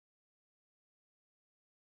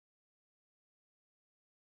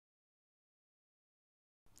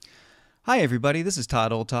Hi everybody, this is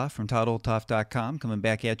Todd Olthoff from toddolthoff.com coming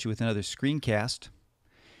back at you with another screencast.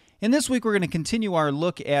 And this week we're going to continue our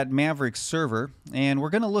look at Mavericks Server, and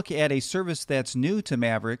we're going to look at a service that's new to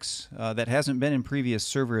Mavericks that hasn't been in previous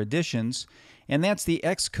server editions, and that's the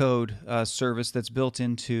Xcode service that's built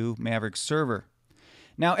into Mavericks Server.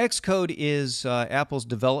 Now, Xcode is Apple's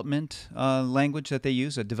development language that they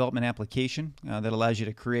use, a development application that allows you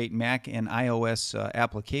to create Mac and iOS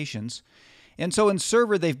applications. And so in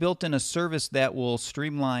Server, they've built in a service that will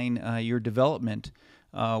streamline your development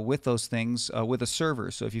with those things with a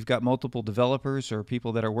server. So if you've got multiple developers or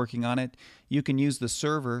people that are working on it, you can use the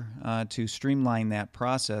server to streamline that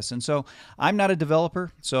process. And so I'm not a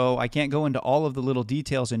developer, so I can't go into all of the little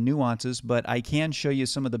details and nuances, but I can show you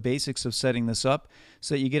some of the basics of setting this up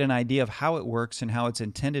so that you get an idea of how it works and how it's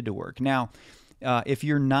intended to work. Now, if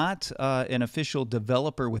you're not an official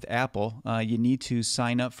developer with Apple, you need to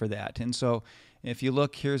sign up for that. And so if you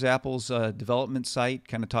look, here's Apple's development site,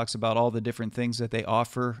 kind of talks about all the different things that they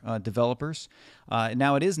offer developers.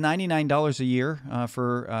 Now, it is $99 a year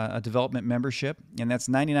for a development membership, and that's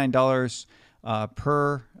 $99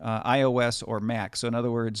 per iOS or Mac. So in other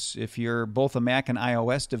words, if you're both a Mac and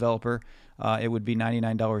iOS developer, it would be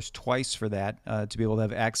 $99 twice for that to be able to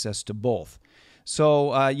have access to both.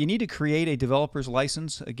 So you need to create a developer's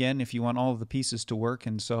license, again, if you want all of the pieces to work,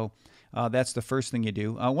 and so that's the first thing you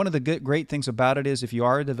do. One of the great things about it is if you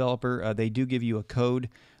are a developer, they do give you a code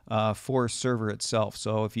for Server itself.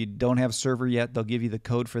 So if you don't have Server yet, they'll give you the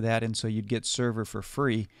code for that, and so you'd get Server for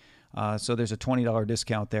free. So there's a $20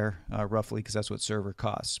 discount there, roughly, because that's what Server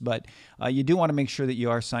costs. But you do want to make sure that you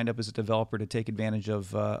are signed up as a developer to take advantage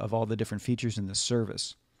of all the different features in this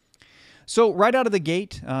service. So right out of the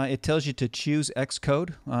gate, it tells you to choose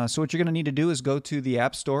Xcode. So what you're going to need to do is go to the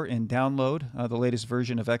App Store and download the latest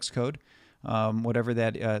version of Xcode, whatever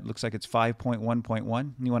that looks like. It's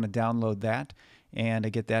 5.1.1. You want to download that and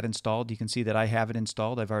get that installed. You can see that I have it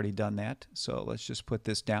installed. I've already done that. So let's just put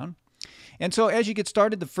this down. And so as you get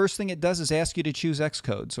started, the first thing it does is ask you to choose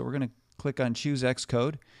Xcode. So we're going to click on Choose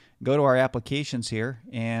Xcode, go to our applications here,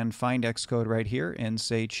 and find Xcode right here and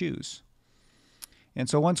say Choose. And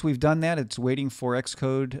so once we've done that, it's waiting for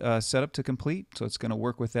Xcode setup to complete. So it's going to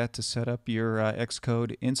work with that to set up your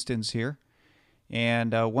Xcode instance here.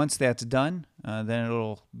 And once that's done, then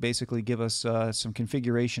it'll basically give us some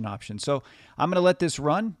configuration options. So I'm going to let this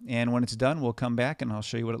run, and when it's done, we'll come back and I'll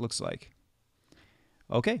show you what it looks like.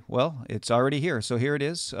 Okay, well, it's already here. So here it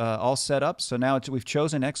is, all set up. So now we've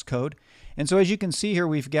chosen Xcode. And so as you can see here,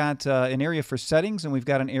 we've got an area for settings and we've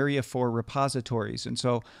got an area for repositories. And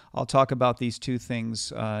so I'll talk about these two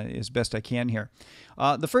things as best I can here.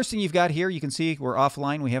 The first thing you've got here, you can see we're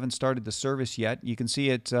offline. We haven't started the service yet. You can see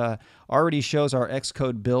it already shows our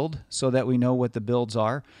Xcode build so that we know what the builds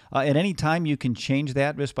are. At any time, you can change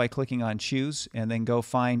that just by clicking on Choose and then go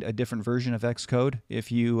find a different version of Xcode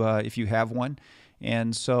if you have one.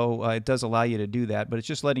 And so it does allow you to do that, but it's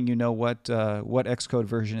just letting you know what Xcode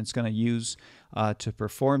version it's going to use to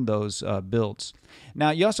perform those builds.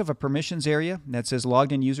 Now, you also have a permissions area that says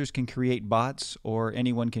logged in users can create bots or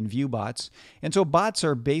anyone can view bots. And so bots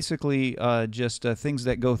are basically just things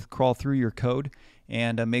that crawl through your code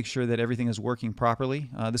and make sure that everything is working properly.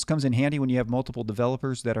 This comes in handy when you have multiple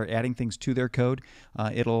developers that are adding things to their code.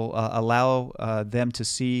 It'll allow them to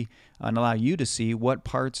see and allow you to see what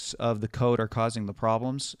parts of the code are causing the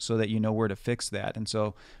problems so that you know where to fix that. And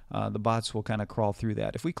so the bots will kind of crawl through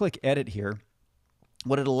that. If we click Edit here,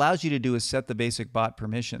 what it allows you to do is set the basic bot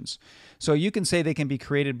permissions. So you can say they can be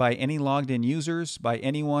created by any logged in users, by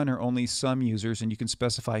anyone, or only some users, and you can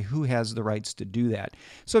specify who has the rights to do that.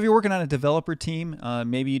 So if you're working on a developer team,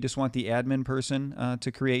 maybe you just want the admin person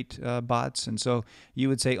to create bots, and so you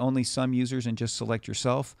would say only some users and just select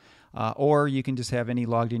yourself. Or you can just have any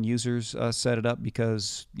logged in users set it up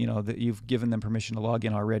because you know that you've given them permission to log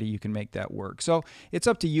in already. You can make that work. So it's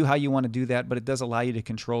up to you how you want to do that, but it does allow you to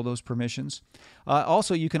control those permissions.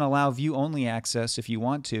 Also, you can allow view-only access if you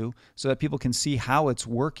want to, so that people can see how it's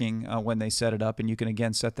working when they set it up, and you can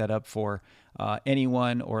again set that up for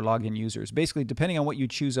anyone or logged in users. Basically, depending on what you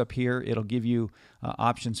choose up here, it'll give you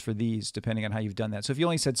options for these depending on how you've done that. So if you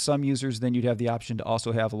only said some users, then you'd have the option to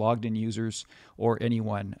also have logged in users or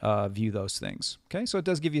anyone view those things. Okay, so it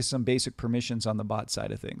does give you some basic permissions on the bot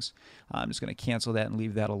side of things. I'm just going to cancel that and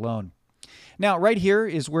leave that alone. Now, right here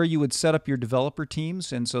is where you would set up your developer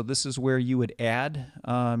teams, and so this is where you would add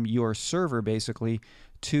your server basically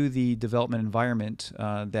to the development environment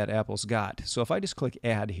that Apple's got. So if I just click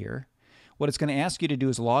Add here, what it's going to ask you to do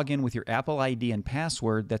is log in with your Apple ID and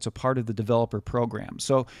password that's a part of the developer program.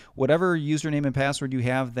 So whatever username and password you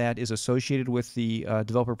have that is associated with the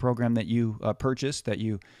developer program that you purchased, that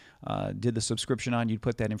you did the subscription on, you'd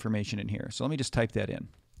put that information in here. So let me just type that in.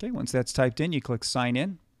 Okay, once that's typed in, you click sign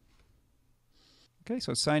in. Okay,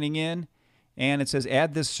 so it's signing in, and it says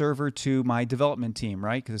add this server to my development team,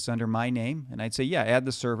 right? Because it's under my name, and I'd say, yeah, add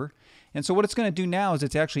the server. And so what it's going to do now is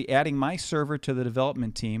it's actually adding my server to the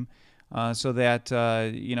development team so that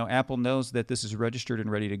Apple knows that this is registered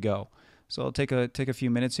and ready to go. So I'll take a few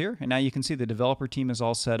minutes here, and now you can see the developer team is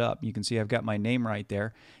all set up. You can see I've got my name right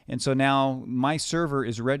there, and so now my server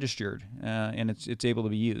is registered and it's able to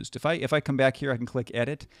be used. If I come back here, I can click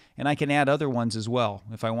Edit, and I can add other ones as well.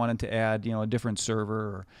 If I wanted to add a different server,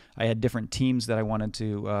 or I had different teams that I wanted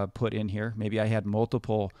to put in here. Maybe I had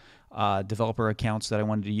multiple developer accounts that I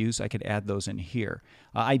wanted to use. I could add those in here.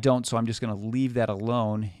 I don't, so I'm just going to leave that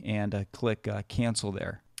alone and click Cancel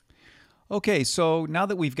there. Okay, so now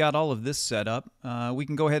that we've got all of this set up, we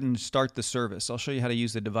can go ahead and start the service. I'll show you how to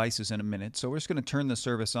use the devices in a minute. So we're just going to turn the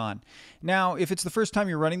service on. Now, if it's the first time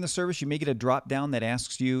you're running the service, you may get a drop down that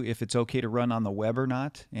asks you if it's okay to run on the web or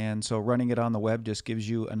not. And so running it on the web just gives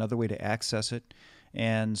you another way to access it.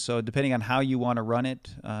 And so depending on how you want to run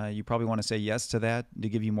it, you probably want to say yes to that to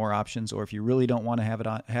give you more options. Or if you really don't want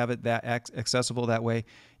to have it that accessible that way,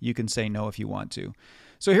 you can say no if you want to.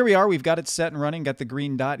 So here we are. We've got it set and running, got the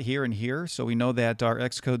green dot here and here. So we know that our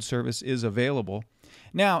Xcode service is available.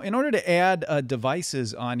 Now, in order to add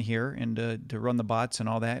devices on here and to run the bots and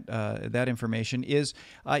all that, that information is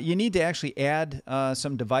you need to actually add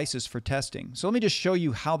some devices for testing. So let me just show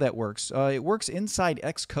you how that works. It works inside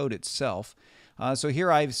Xcode itself. So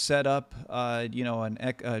here I've set up, a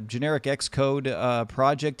generic Xcode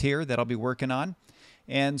project here that I'll be working on.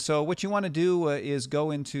 And so what you want to do is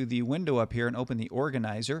go into the window up here and open the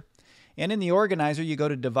organizer. And in the organizer, you go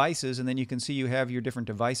to devices, and then you can see you have your different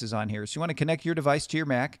devices on here. So you want to connect your device to your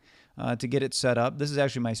Mac to get it set up. This is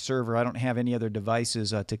actually my server. I don't have any other devices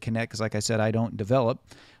to connect because, like I said, I don't develop,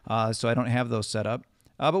 so I don't have those set up.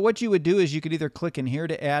 But what you would do is you could either click in here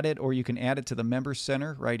to add it, or you can add it to the Member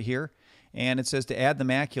Center right here. And it says to add the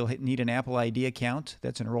Mac, you'll need an Apple ID account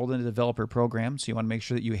that's enrolled in the developer program. So you want to make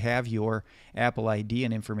sure that you have your Apple ID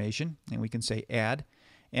and information. And we can say add.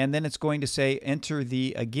 And then it's going to say enter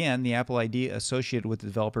the Apple ID associated with the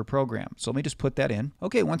developer program. So let me just put that in.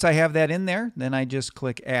 Okay, once I have that in there, then I just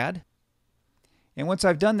click add. And once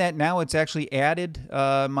I've done that, now it's actually added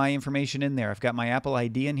my information in there. I've got my Apple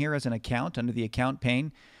ID in here as an account under the account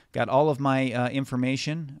pane. Got all of my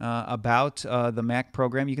information about the Mac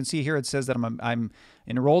program. You can see here it says that I'm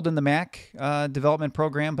enrolled in the Mac development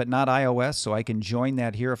program, but not iOS, so I can join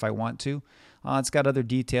that here if I want to. It's got other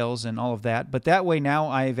details and all of that. But that way now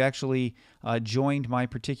I've actually joined my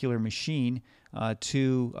particular machine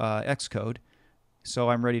to Xcode, so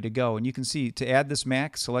I'm ready to go. And you can see to add this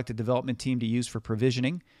Mac, select a development team to use for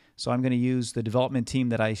provisioning. So I'm going to use the development team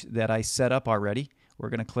that I set up already. We're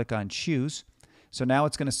going to click on Choose. So now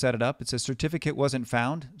it's going to set it up. It says certificate wasn't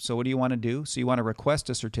found. So what do you want to do? So you want to request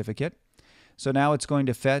a certificate. So now it's going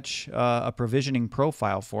to fetch a provisioning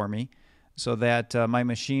profile for me so that my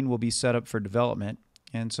machine will be set up for development.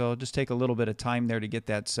 And so it'll just take a little bit of time there to get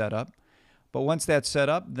that set up. But once that's set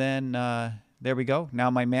up, then there we go.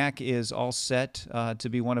 Now my Mac is all set to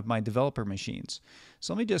be one of my developer machines.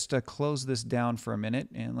 So let me just close this down for a minute,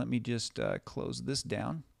 and let me just close this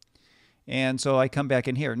down. And so I come back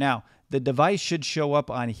in here. Now, the device should show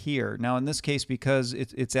up on here. Now, in this case, because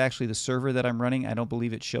it's actually the server that I'm running, I don't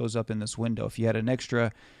believe it shows up in this window. If you had an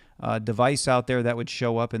extra device out there, that would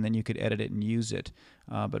show up, and then you could edit it and use it.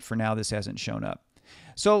 But for now, this hasn't shown up.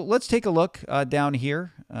 So let's take a look down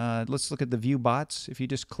here. Let's look at the View Bots. If you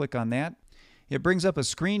just click on that, it brings up a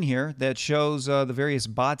screen here that shows the various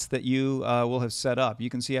bots that you will have set up. You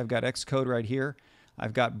can see I've got Xcode right here.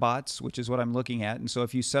 I've got bots, which is what I'm looking at. And so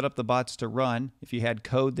if you set up the bots to run, if you had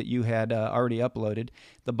code that you had already uploaded,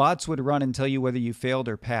 the bots would run and tell you whether you failed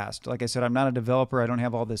or passed. Like I said, I'm not a developer. I don't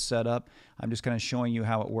have all this set up. I'm just kind of showing you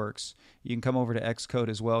how it works. You can come over to Xcode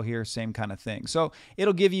as well here, same kind of thing. So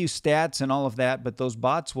it'll give you stats and all of that, but those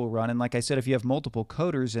bots will run. And like I said, if you have multiple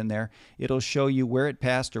coders in there, it'll show you where it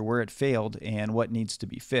passed or where it failed and what needs to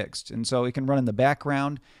be fixed. And so it can run in the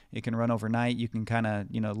background. It can run overnight. You can kind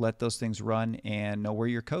of, let those things run and know where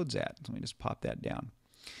your code's at. So let me just pop that down.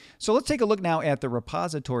 So let's take a look now at the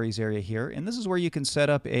repositories area here. And this is where you can set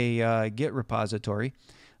up a Git repository.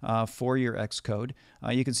 for your Xcode.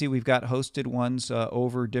 You can see we've got hosted ones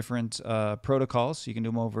over different protocols. You can do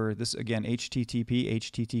them over this, again, HTTP,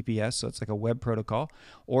 HTTPS, so it's like a web protocol,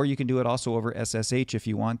 or you can do it also over SSH if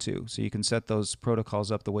you want to. So you can set those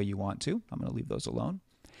protocols up the way you want to. I'm going to leave those alone.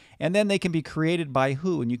 And then they can be created by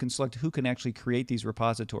who, and you can select who can actually create these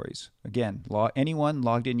repositories. Again, anyone,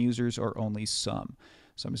 logged in users, or only some.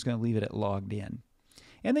 So I'm just going to leave it at logged in.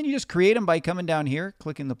 And then you just create them by coming down here,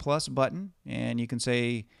 clicking the plus button, and you can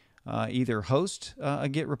say either host a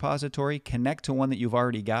Git repository, connect to one that you've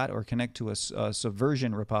already got, or connect to a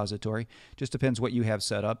Subversion repository. Just depends what you have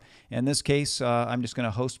set up. In this case, I'm just going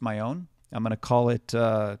to host my own. I'm going to call it,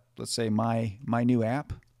 let's say, my new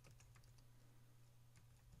app.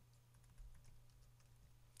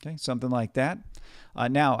 Okay, something like that.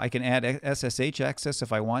 Now I can add SSH access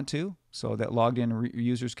if I want to, so that logged in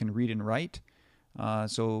users can read and write.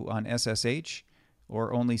 So on SSH,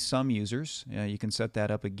 or only some users, you can set that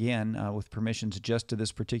up again with permissions just to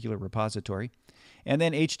this particular repository. And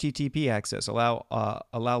then HTTP access, allow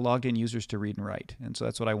logged in users to read and write. And so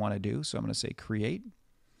that's what I want to do. So I'm going to say create.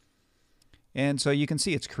 And so you can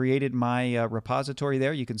see it's created my repository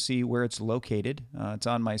there. You can see where it's located. It's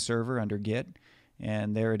on my server under Git.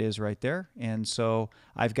 And there it is right there. And so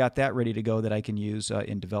I've got that ready to go that I can use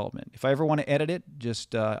in development. If I ever want to edit it,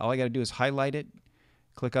 just all I got to do is highlight it,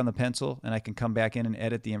 click on the pencil, and I can come back in and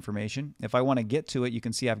edit the information. If I want to get to it, you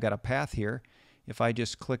can see I've got a path here. If I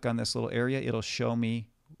just click on this little area, it'll show me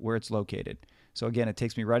where it's located. So again, it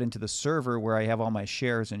takes me right into the server where I have all my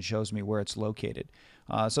shares and shows me where it's located.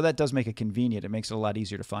 So that does make it convenient. It makes it a lot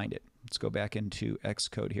easier to find it. Let's go back into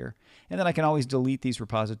Xcode here. And then I can always delete these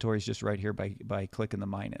repositories just right here by clicking the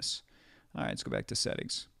minus. All right, let's go back to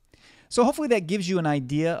settings. So hopefully that gives you an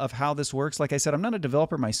idea of how this works. Like I said, I'm not a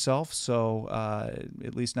developer myself, so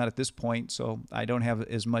at least not at this point, so I don't have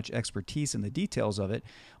as much expertise in the details of it.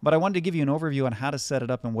 But I wanted to give you an overview on how to set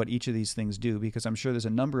it up and what each of these things do, because I'm sure there's a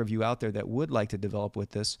number of you out there that would like to develop with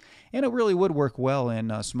this, and it really would work well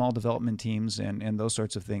in small development teams and those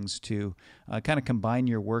sorts of things to kind of combine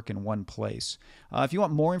your work in one place. If you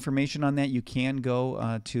want more information on that, you can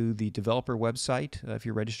go to the developer website if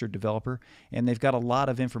you're a registered developer, and they've got a lot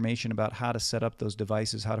of information about how to set up those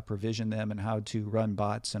devices, how to provision them, and how to run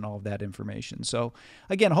bots and all of that information. So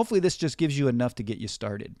again, hopefully this just gives you enough to get you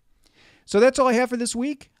started. So that's all I have for this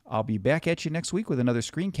week. I'll be back at you next week with another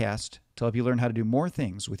screencast to help you learn how to do more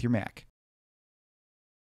things with your Mac.